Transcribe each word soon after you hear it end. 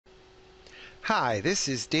Hi, this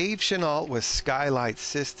is Dave Chenault with Skylight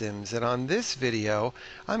Systems, and on this video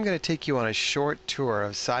I'm going to take you on a short tour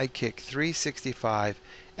of SideKick365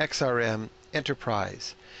 xRM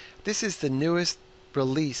Enterprise. This is the newest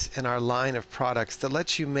release in our line of products that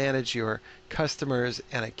lets you manage your customers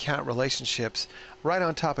and account relationships right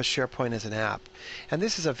on top of SharePoint as an app. And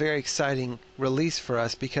this is a very exciting release for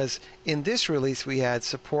us because in this release we add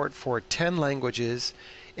support for 10 languages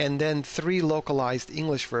and then 3 localized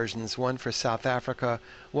English versions, one for South Africa,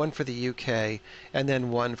 one for the UK, and then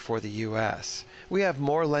one for the US. We have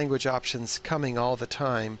more language options coming all the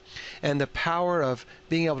time, and the power of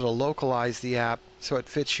being able to localize the app so it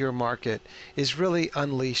fits your market is really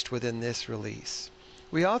unleashed within this release.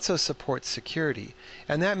 We also support security,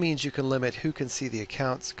 and that means you can limit who can see the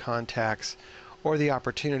accounts, contacts, or the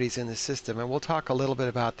opportunities in the system, and we'll talk a little bit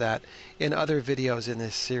about that in other videos in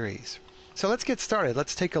this series. So let's get started.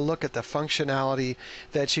 Let's take a look at the functionality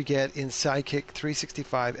that you get in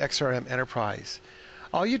SideKick365 xRM Enterprise.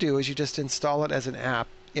 All you do is you just install it as an app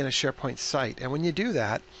in a SharePoint site, and when you do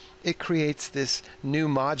that, it creates this new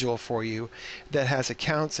module for you that has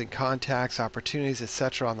accounts and contacts, opportunities,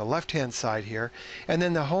 etc. on the left-hand side here, and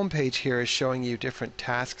then the home page here is showing you different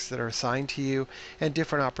tasks that are assigned to you and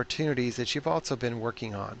different opportunities that you've also been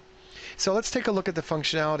working on. So let's take a look at the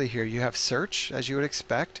functionality here. You have search, as you would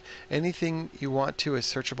expect. Anything you want to is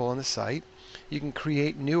searchable on the site. You can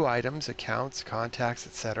create new items, accounts, contacts,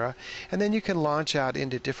 etc. And then you can launch out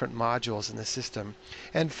into different modules in the system.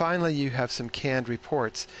 And finally, you have some canned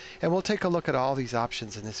reports. And we'll take a look at all these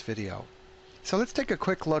options in this video. So let's take a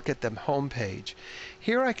quick look at the home page.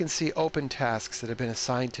 Here I can see open tasks that have been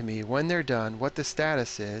assigned to me, when they're done, what the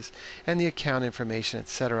status is, and the account information,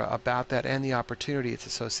 etc. about that and the opportunity it's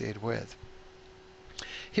associated with.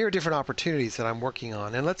 Here are different opportunities that I'm working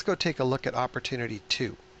on, and let's go take a look at opportunity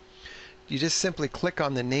 2. You just simply click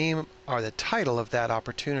on the name or the title of that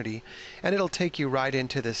opportunity, and it'll take you right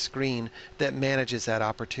into the screen that manages that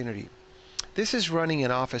opportunity. This is running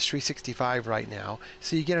in Office 365 right now,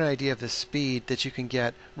 so you get an idea of the speed that you can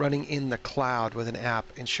get running in the cloud with an app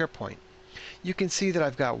in SharePoint. You can see that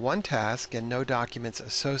I've got one task and no documents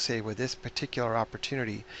associated with this particular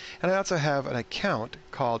opportunity, and I also have an account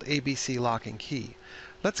called ABC Lock and Key.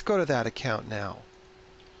 Let's go to that account now.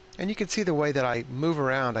 And you can see the way that I move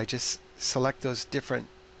around, I just select those different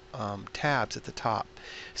tabs at the top.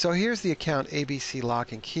 So here's the account ABC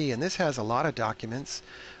Lock and Key, and this has a lot of documents,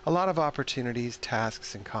 a lot of opportunities,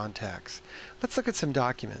 tasks, and contacts. Let's look at some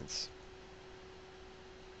documents.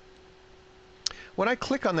 When I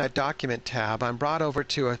click on that document tab, I'm brought over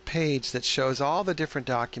to a page that shows all the different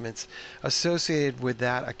documents associated with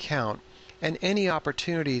that account and any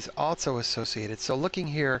opportunities also associated. So looking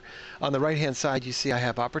here on the right hand side, you see I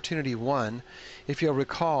have opportunity 1. If you'll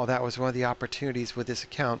recall, that was one of the opportunities with this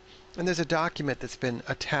account, and there's a document that's been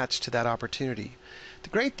attached to that opportunity. The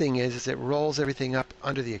great thing is it rolls everything up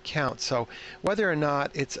under the account, so whether or not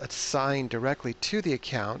it's assigned directly to the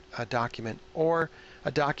account, a document, or a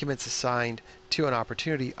document's assigned to an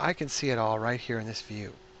opportunity, I can see it all right here in this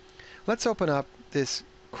view. Let's open up this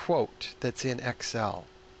quote that's in Excel.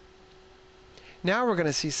 Now we're going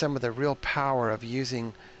to see some of the real power of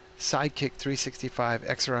using SideKick365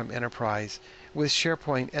 xRM Enterprise with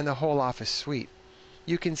SharePoint and the whole Office suite.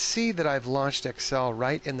 You can see that I've launched Excel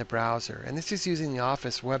right in the browser, and this is using the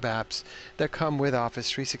Office web apps that come with Office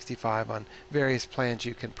 365 on various plans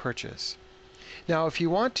you can purchase. Now if you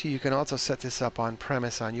want to, you can also set this up on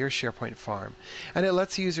premise on your SharePoint farm, and it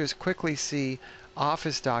lets users quickly see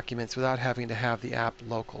Office documents without having to have the app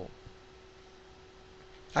local.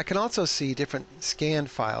 I can also see different scanned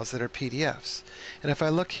files that are PDFs, and if I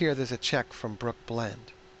look here, there's a check from Brook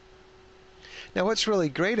Blend. Now what's really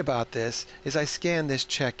great about this is I scan this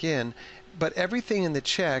check in, but everything in the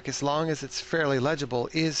check, as long as it's fairly legible,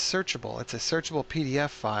 is searchable. It's a searchable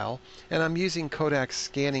PDF file, and I'm using Kodak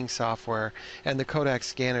scanning software and the Kodak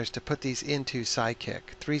scanners to put these into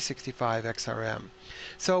SideKick365 xRM.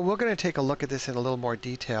 So we're going to take a look at this in a little more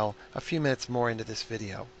detail a few minutes more into this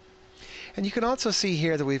video. And you can also see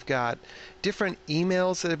here that we've got different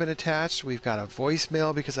emails that have been attached. We've got a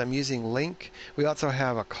voicemail because I'm using Link. We also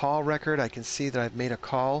have a call record. I can see that I've made a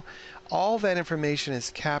call. All that information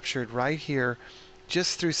is captured right here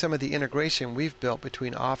just through some of the integration we've built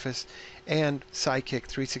between Office and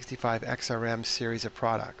SideKick365 xRM series of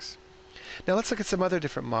products. Now let's look at some other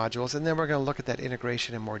different modules, and then we're going to look at that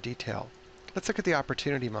integration in more detail. Let's look at the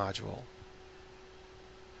opportunity module.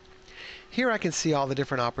 Here I can see all the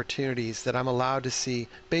different opportunities that I'm allowed to see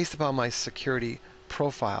based upon my security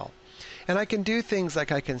profile. And I can do things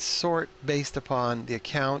like I can sort based upon the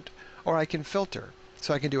account, or I can filter.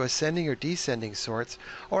 So I can do ascending or descending sorts,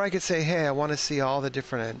 or I could say, hey, I want to see all the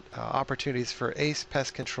different opportunities for ACE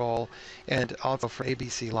pest control and also for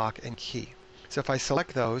ABC lock and key. So if I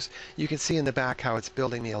select those, you can see in the back how it's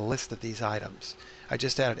building me a list of these items. I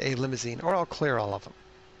just added a limousine, or I'll clear all of them.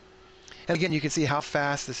 And again, you can see how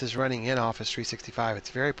fast this is running in Office 365. It's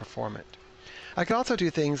very performant. I can also do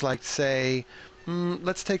things like say,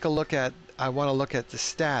 let's take a look at, I want to look at the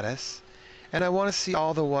status, and I want to see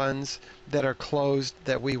all the ones that are closed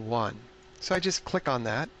that we won. So I just click on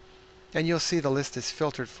that, and you'll see the list is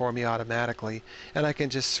filtered for me automatically, and I can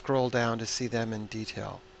just scroll down to see them in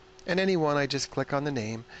detail. And any one, I just click on the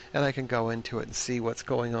name, and I can go into it and see what's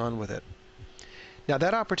going on with it. Now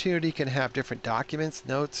that opportunity can have different documents,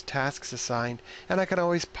 notes, tasks assigned, and I can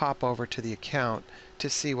always pop over to the account to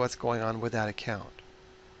see what's going on with that account.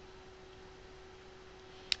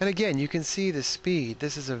 And again, you can see the speed.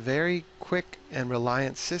 This is a very quick and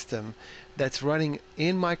reliant system that's running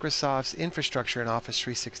in Microsoft's infrastructure in Office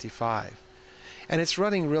 365. And it's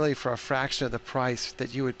running really for a fraction of the price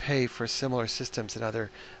that you would pay for similar systems that other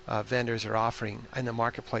vendors are offering in the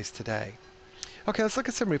marketplace today. Okay, let's look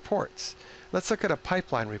at some reports. Let's look at a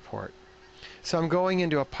pipeline report. So I'm going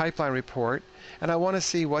into a pipeline report, and I want to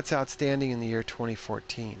see what's outstanding in the year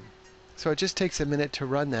 2014. So it just takes a minute to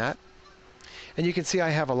run that. And you can see I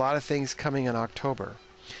have a lot of things coming in October.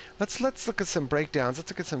 Let's look at some breakdowns. Let's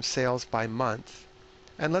look at some sales by month.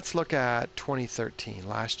 And let's look at 2013,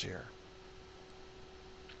 last year.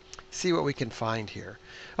 See what we can find here.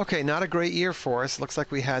 Okay, not a great year for us. Looks like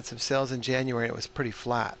we had some sales in January and it was pretty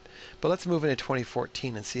flat. But let's move into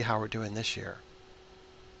 2014 and see how we're doing this year.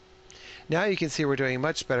 Now you can see we're doing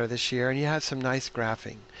much better this year, and you have some nice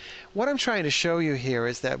graphing. What I'm trying to show you here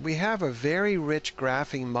is that we have a very rich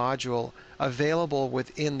graphing module available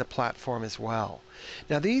within the platform as well.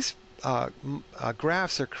 Now these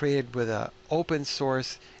graphs are created with an open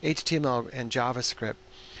source HTML and JavaScript.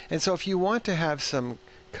 And so if you want to have some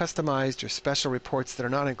customized or special reports that are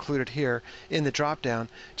not included here in the drop-down,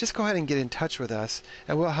 just go ahead and get in touch with us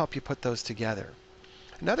and we'll help you put those together.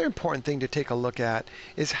 Another important thing to take a look at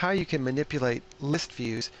is how you can manipulate list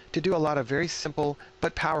views to do a lot of very simple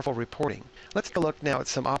but powerful reporting. Let's take a look now at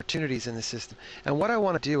some opportunities in the system. And what I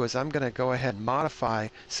want to do is I'm going to go ahead and modify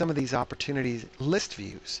some of these opportunities list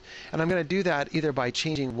views. And I'm going to do that either by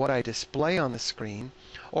changing what I display on the screen,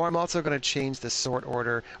 or I'm also going to change the sort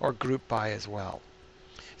order or group by as well.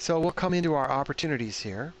 So we'll come into our opportunities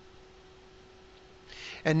here.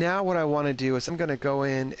 And now what I want to do is I'm going to go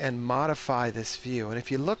in and modify this view. And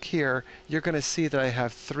if you look here, you're going to see that I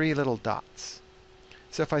have three little dots.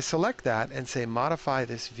 So if I select that and say modify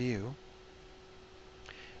this view,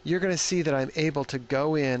 you're going to see that I'm able to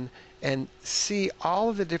go in and see all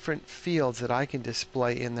of the different fields that I can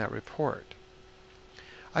display in that report.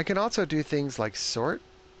 I can also do things like sort,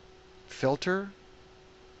 filter,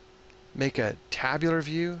 make a tabular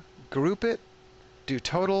view, group it, do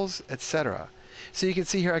totals, etc. So you can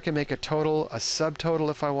see here I can make a total, a subtotal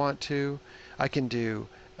if I want to. I can do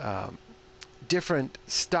different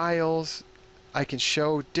styles. I can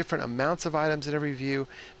show different amounts of items in every view.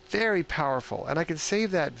 Very powerful. And I can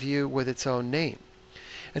save that view with its own name.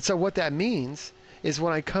 And so what that means is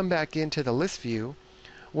when I come back into the list view,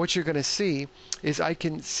 what you're going to see is I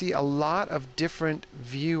can see a lot of different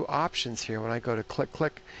view options here. When I go to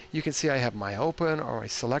click, you can see I have my open or my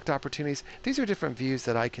select opportunities. These are different views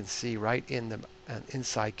that I can see right in the in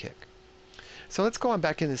SideKick. So let's go on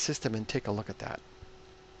back in the system and take a look at that.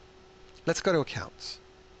 Let's go to accounts.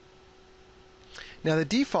 Now the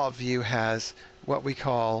default view has what we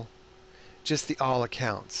call just the all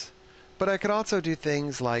accounts. But I could also do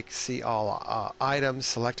things like see all items,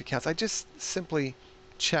 select accounts. I just simply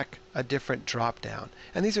check a different drop down,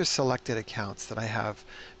 and these are selected accounts that I have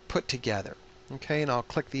put together. Okay, and I'll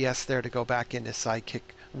click the S there to go back into SideKick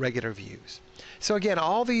regular views. So again,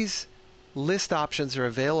 all these list options are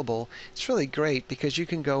available. It's really great because you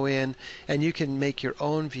can go in and you can make your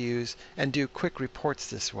own views and do quick reports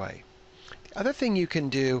this way. The other thing you can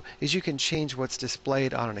do is you can change what's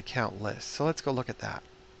displayed on an account list. So let's go look at that.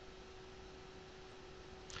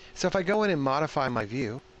 So if I go in and modify my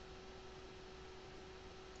view,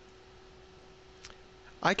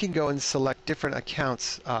 I can go and select different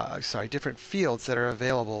accounts, different fields that are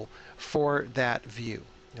available for that view.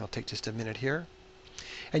 It'll take just a minute here.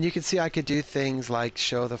 And you can see I could do things like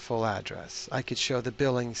show the full address. I could show the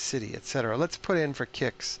billing city, etc. Let's put in for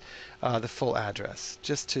kicks the full address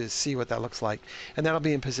just to see what that looks like. And that'll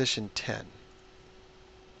be in position 10.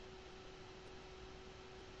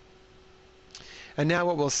 And now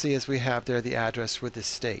what we'll see is we have there the address with the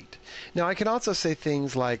state. Now I can also say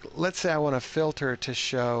things like, let's say I want to filter to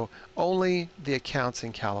show only the accounts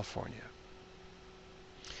in California.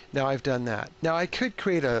 Now I've done that. Now I could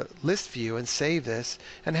create a list view and save this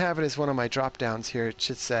and have it as one of my drop downs here. It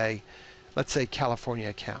should say, let's say California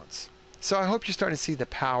accounts. So I hope you're starting to see the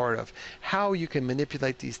power of how you can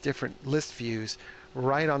manipulate these different list views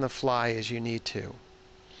right on the fly as you need to.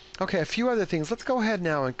 Okay, a few other things. Let's go ahead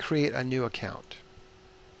now and create a new account.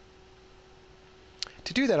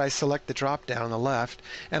 To do that, I select the drop down on the left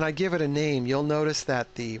and I give it a name. You'll notice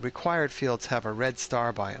that the required fields have a red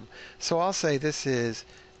star by them. So I'll say this is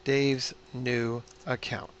Dave's new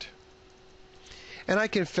account. And I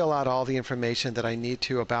can fill out all the information that I need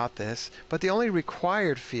to about this, but the only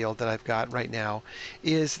required field that I've got right now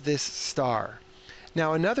is this star.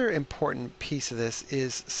 Now another important piece of this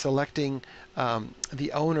is selecting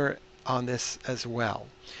the owner on this as well.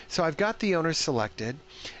 So I've got the owner selected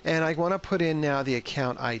and I want to put in now the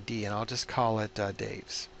account ID, and I'll just call it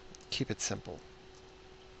Dave's. Keep it simple.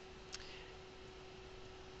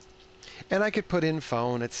 And I could put in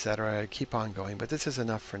phone, etc. Keep on going, but this is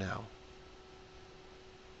enough for now.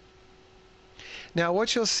 Now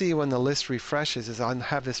what you'll see when the list refreshes is I'll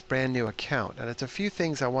have this brand new account, and it's a few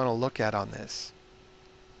things I want to look at on this.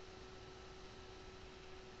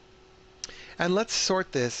 And let's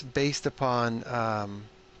sort this based upon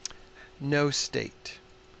no state.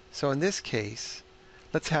 So in this case,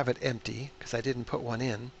 let's have it empty because I didn't put one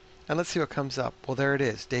in. And let's see what comes up. Well, there it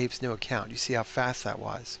is, Dave's new account. You see how fast that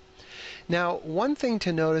was. Now, one thing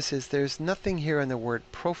to notice is there's nothing here in the word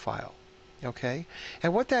profile. Okay?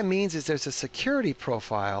 And what that means is there's a security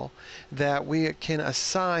profile that we can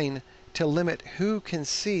assign to limit who can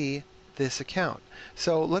see this account.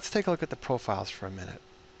 So let's take a look at the profiles for a minute.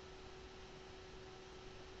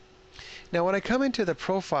 Now when I come into the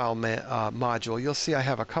profile module, you'll see I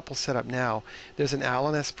have a couple set up now. There's an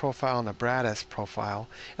Alan S profile and a Brad S profile,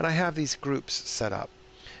 and I have these groups set up.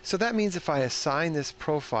 So that means if I assign this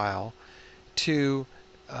profile to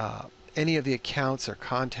any of the accounts or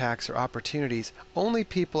contacts or opportunities, only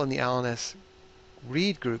people in the Alan S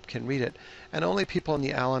read group can read it, and only people in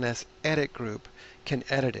the Alan S edit group can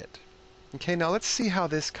edit it. Okay, now let's see how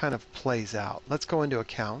this kind of plays out. Let's go into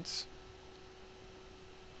accounts.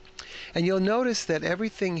 And you'll notice that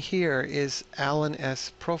everything here is Alan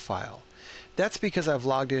S profile. That's because I've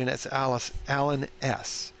logged in as Alan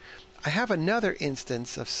S. I have another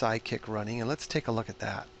instance of SideKick running, and let's take a look at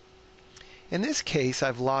that. In this case,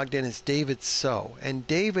 I've logged in as David So, and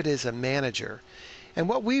David is a manager. And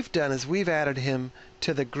what we've done is we've added him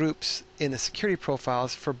to the groups in the security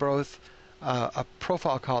profiles for both a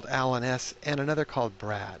profile called Alan S and another called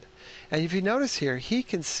Brad. And if you notice here, he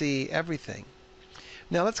can see everything.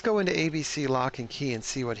 Now let's go into ABC Lock and Key and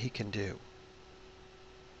see what he can do.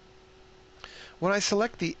 When I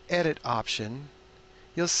select the Edit option,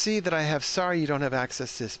 you'll see that I have sorry you don't have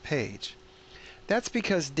access to this page. That's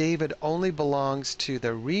because David only belongs to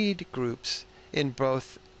the read groups in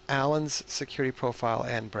both Alan's security profile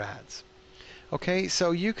and Brad's. Okay,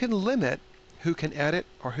 so you can limit who can edit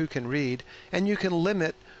or who can read, and you can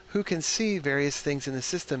limit who can see various things in the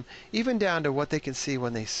system, even down to what they can see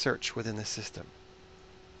when they search within the system.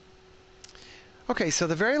 Okay, so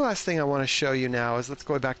the very last thing I want to show you now is, let's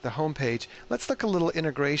go back to the home page. Let's look at a little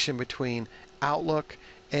integration between Outlook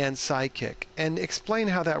and SideKick and explain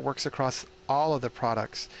how that works across all of the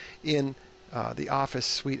products in the Office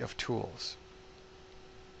suite of tools.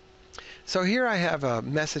 So here I have a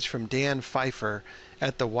message from Dan Pfeiffer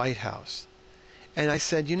at the White House. And I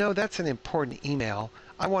said, you know, that's an important email.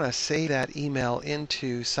 I want to save that email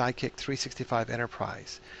into SideKick365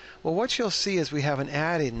 Enterprise. Well, what you'll see is we have an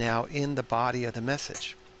add-in now in the body of the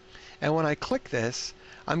message. And when I click this,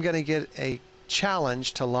 I'm going to get a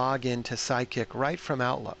challenge to log into SideKick right from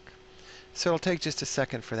Outlook. So it'll take just a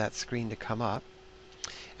second for that screen to come up.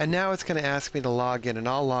 And now it's going to ask me to log in, and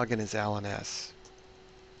I'll log in as Alan S.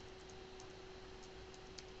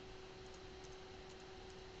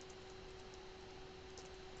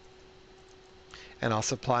 And I'll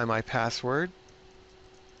supply my password.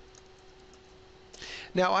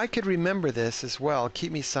 Now I could remember this as well,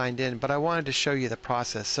 keep me signed in, but I wanted to show you the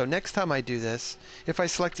process. So next time I do this, if I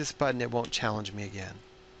select this button, it won't challenge me again.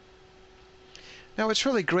 Now what's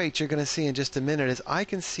really great, you're going to see in just a minute, is I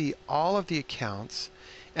can see all of the accounts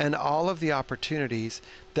and all of the opportunities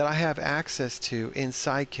that I have access to in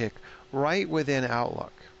SideKick right within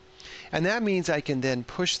Outlook. And that means I can then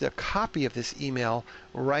push the copy of this email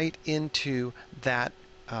right into that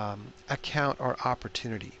account or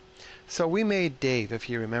opportunity. So we made Dave, if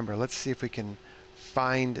you remember. Let's see if we can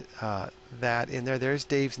find that in there. There's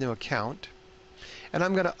Dave's new account. and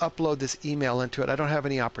I'm going to upload this email into it. I don't have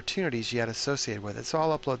any opportunities yet associated with it, so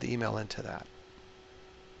I'll upload the email into that.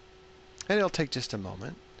 And it'll take just a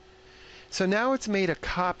moment. So now it's made a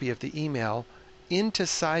copy of the email into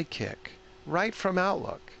SideKick right from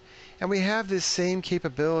Outlook. And we have this same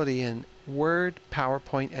capability in Word,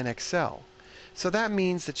 PowerPoint, and Excel. So that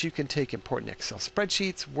means that you can take important Excel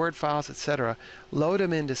spreadsheets, Word files, etc., load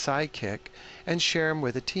them into SideKick, and share them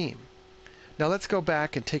with a team. Now let's go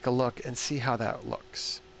back and take a look and see how that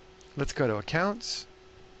looks. Let's go to Accounts.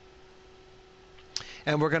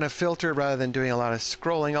 And we're going to filter rather than doing a lot of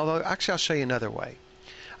scrolling, although actually I'll show you another way.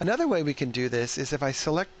 Another way we can do this is if I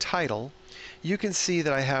select Title, you can see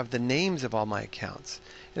that I have the names of all my accounts.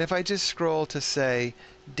 And if I just scroll to, say,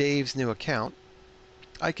 Dave's new account,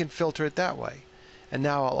 I can filter it that way. And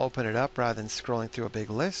now I'll open it up rather than scrolling through a big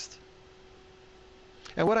list.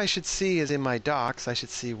 And what I should see is in my docs, I should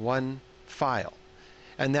see one file.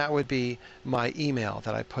 And that would be my email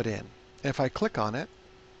that I put in. If I click on it,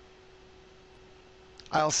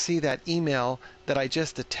 I'll see that email that I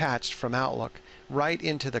just attached from Outlook right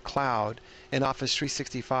into the cloud in Office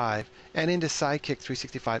 365 and into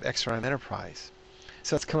SideKick365 xRM Enterprise.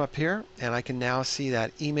 So let's come up here and I can now see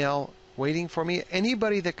that email waiting for me.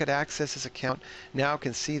 Anybody that could access this account now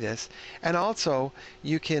can see this. And also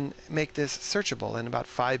you can make this searchable. In about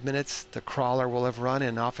 5 minutes the crawler will have run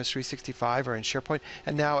in Office 365 or in SharePoint,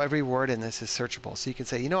 and now every word in this is searchable. So you can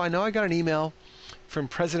say, you know I got an email from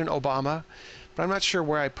President Obama, but I'm not sure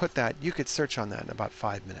where I put that. You could search on that in about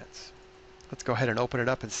 5 minutes. Let's go ahead and open it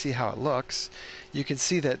up and see how it looks. You can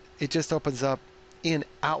see that it just opens up in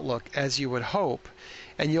Outlook as you would hope,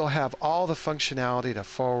 and you'll have all the functionality to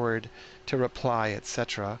forward, to reply,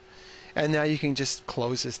 etc. And now you can just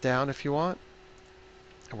close this down if you want.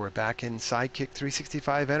 We're back in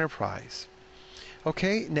SideKick365 Enterprise.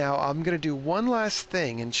 Okay, now I'm going to do one last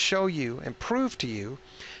thing and show you and prove to you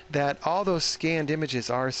that all those scanned images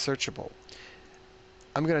are searchable.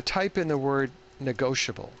 I'm going to type in the word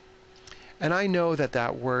negotiable. And I know that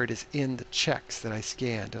that word is in the checks that I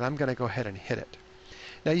scanned, and I'm going to go ahead and hit it.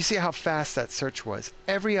 Now you see how fast that search was.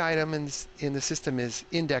 Every item in the system is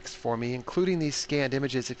indexed for me, including these scanned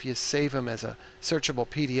images if you save them as a searchable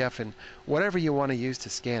PDF and whatever you want to use to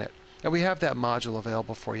scan it. And we have that module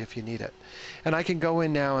available for you if you need it. And I can go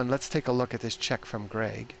in now and let's take a look at this check from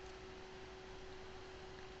Greg.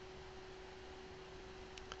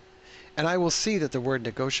 And I will see that the word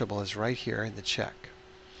negotiable is right here in the check.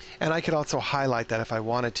 And I could also highlight that if I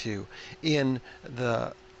wanted to in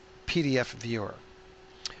the PDF viewer.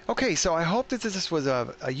 Okay, so I hope that this was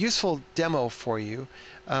a useful demo for you.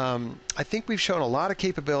 I think we've shown a lot of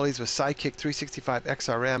capabilities with SideKick365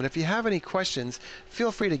 xRM. And if you have any questions,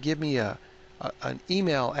 feel free to give me an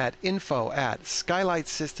email at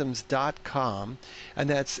info@skylightsystems.com. And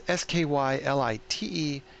that's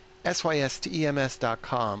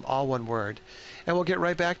SKYLITESYSTEMS.com, all one word. And we'll get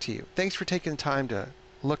right back to you. Thanks for taking the time to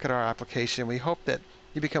look at our application. We hope that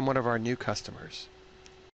you become one of our new customers.